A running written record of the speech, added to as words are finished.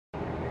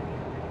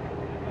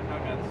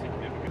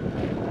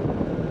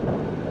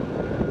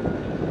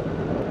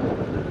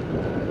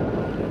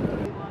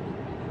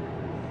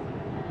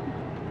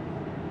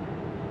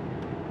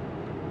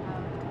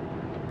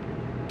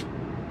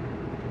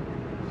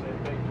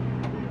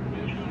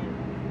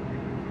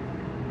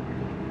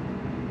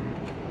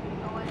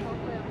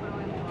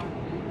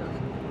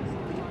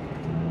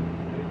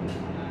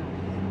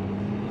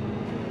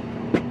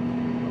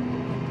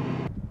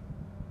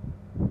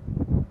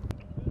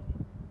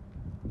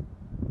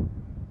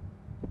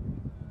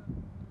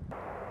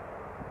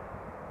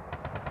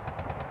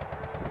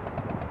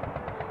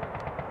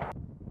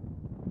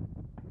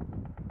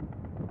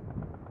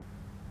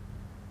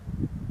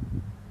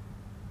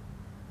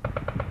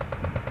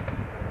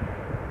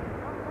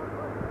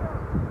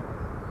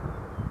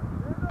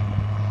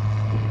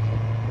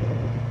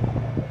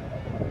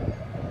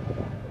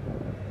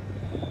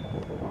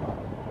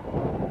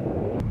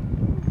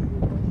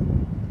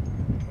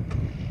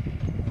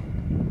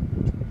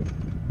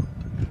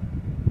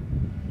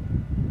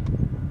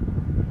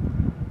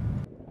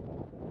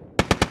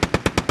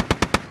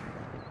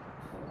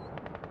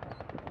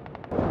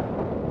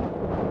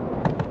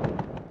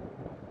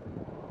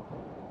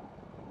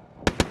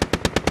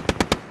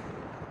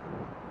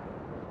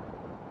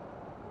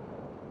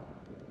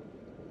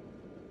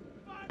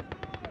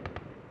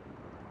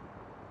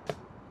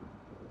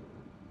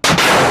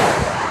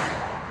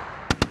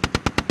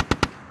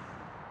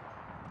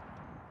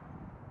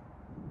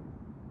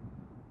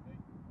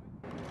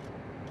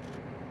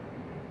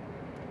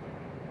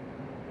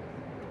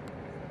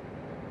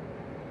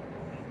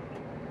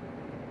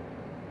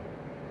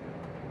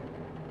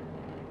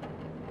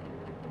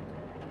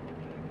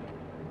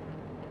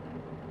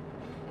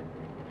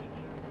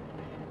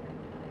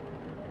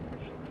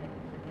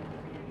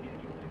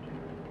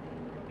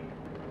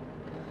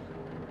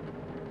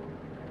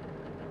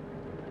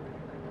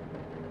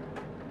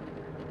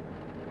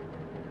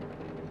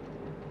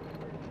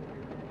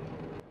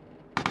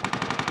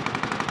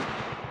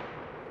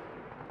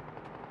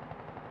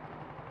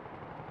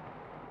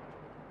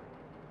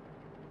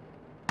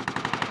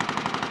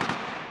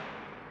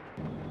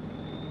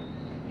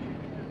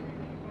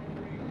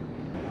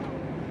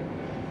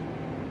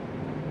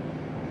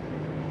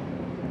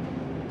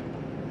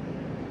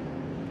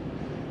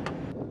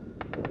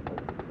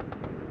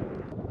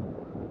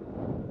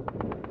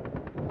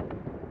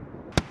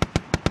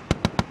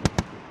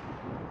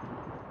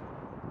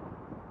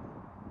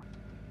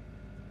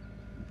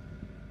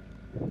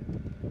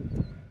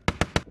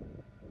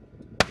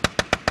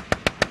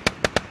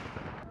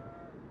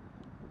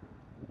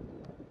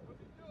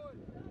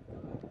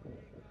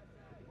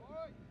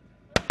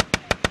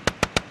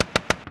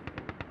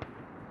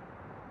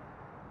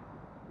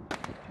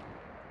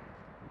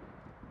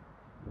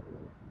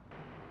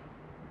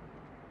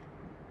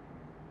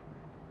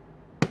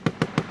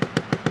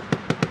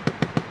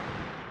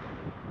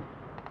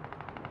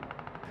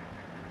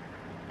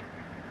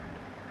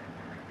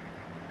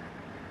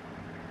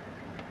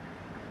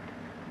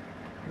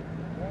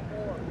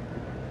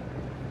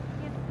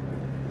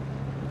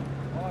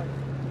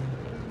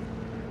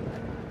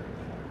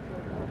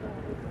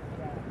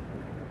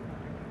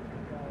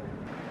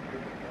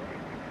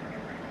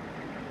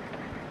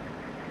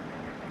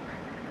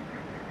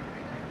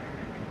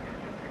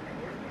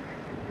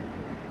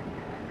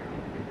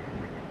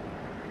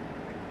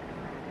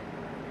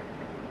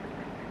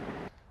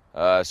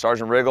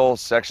Sergeant Riggle,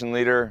 section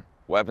leader,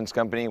 weapons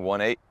company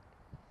 1-8.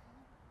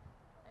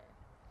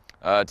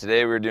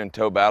 Today we were doing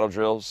tow battle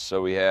drills,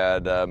 so we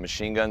had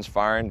machine guns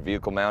firing,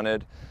 vehicle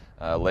mounted,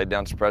 laid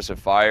down suppressive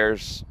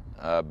fires,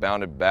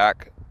 bounded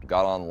back,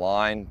 got on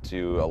line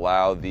to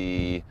allow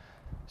the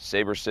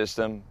saber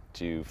system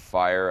to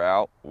fire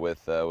out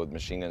with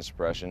machine gun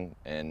suppression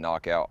and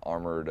knock out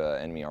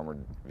enemy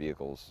armored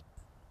vehicles.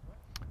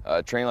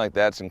 Training like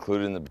that's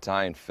included in the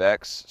battalion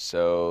FEX,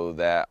 so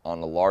that on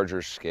a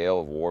larger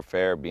scale of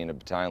warfare, being a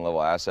battalion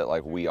level asset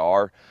like we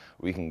are,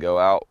 we can go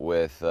out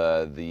with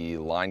the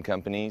line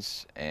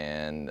companies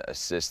and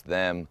assist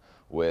them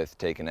with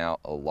taking out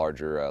a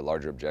larger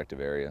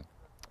objective area.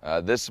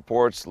 This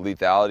supports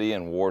lethality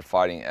and war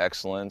fighting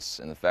excellence,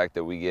 and the fact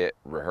that we get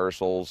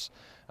rehearsals.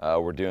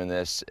 We're doing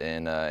this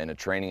in a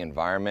training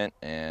environment,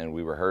 and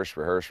we rehearse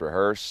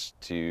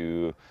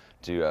to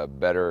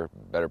better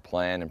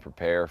plan and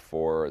prepare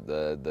for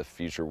the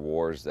future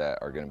wars that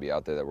are going to be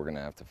out there that we're going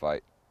to have to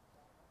fight.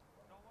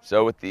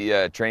 So with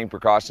the training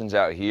precautions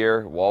out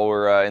here, while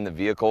we're in the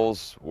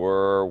vehicles,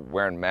 we're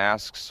wearing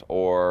masks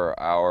or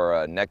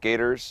our neck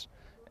gaiters,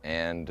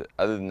 and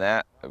other than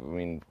that, I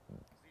mean,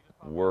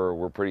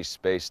 we're pretty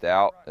spaced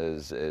out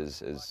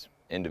as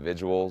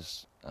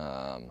individuals,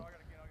 and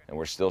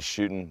we're still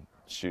shooting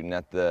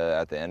at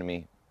the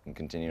enemy and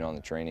continuing on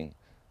the training.